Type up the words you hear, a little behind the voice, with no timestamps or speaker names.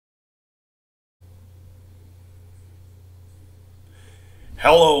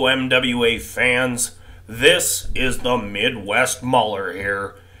Hello, MWA fans. This is the Midwest Mauler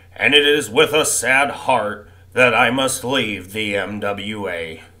here, and it is with a sad heart that I must leave the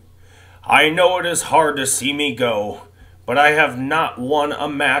MWA. I know it is hard to see me go, but I have not won a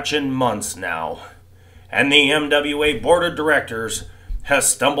match in months now, and the MWA Board of Directors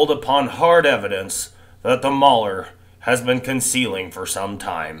has stumbled upon hard evidence that the Mauler has been concealing for some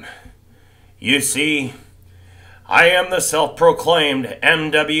time. You see, I am the self-proclaimed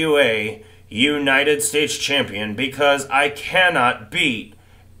MWA United States Champion because I cannot beat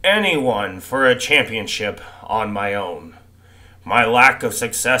anyone for a championship on my own. My lack of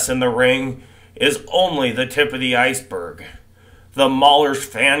success in the ring is only the tip of the iceberg. The Mauler's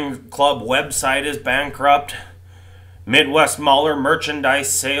fan club website is bankrupt. Midwest Mauler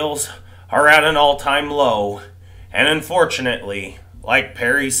merchandise sales are at an all-time low. And unfortunately, like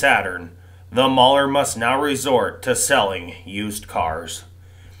Perry Saturn, the Mauler must now resort to selling used cars.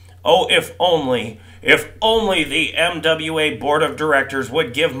 Oh, if only the MWA Board of Directors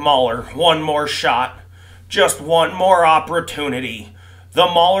would give Mauler one more shot, just one more opportunity. The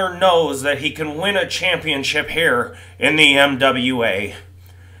Mauler knows that he can win a championship here in the MWA.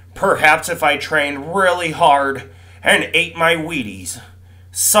 Perhaps if I trained really hard and ate my Wheaties,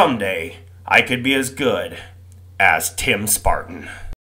 someday I could be as good as Tim Spartan.